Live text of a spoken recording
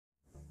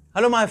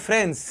Hello my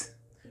friends,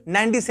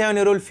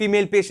 97-year-old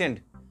female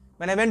patient.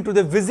 When I went to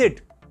the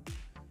visit,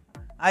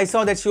 I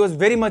saw that she was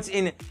very much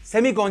in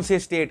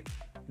semi-conscious state,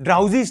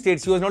 drowsy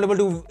state. She was not able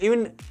to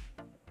even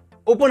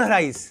open her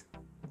eyes.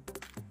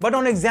 But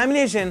on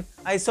examination,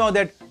 I saw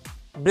that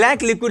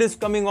black liquid is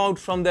coming out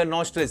from the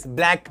nostrils,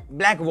 black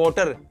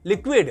water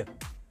liquid.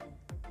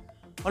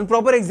 On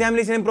proper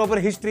examination and proper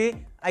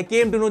history, I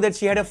came to know that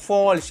she had a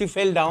fall. She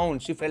fell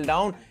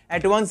down.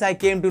 At once I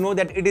came to know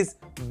that it is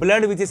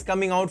blood which is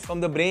coming out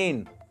from the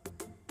brain.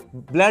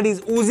 Blood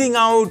is oozing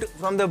out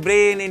from the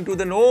brain into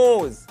the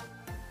nose.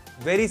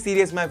 Very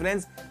serious, my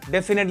friends.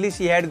 Definitely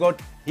she had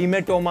got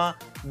hematoma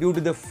due to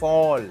the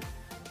fall.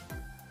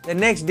 The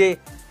next day,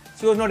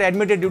 she was not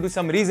admitted due to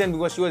some reason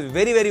because she was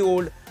very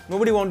old.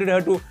 Nobody wanted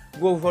her to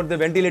go for the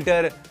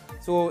ventilator.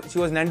 So she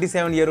was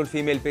 97-year-old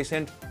female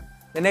patient.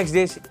 The next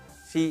day,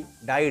 she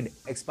died,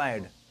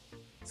 expired.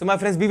 So my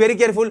friends, be very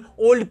careful.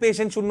 Old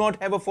patients should not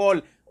have a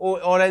fall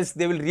or else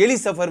they will really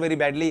suffer very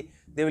badly.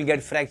 They will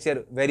get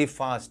fracture very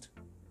fast.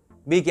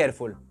 Be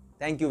careful.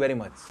 Thank you very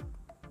much.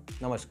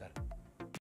 Namaskar.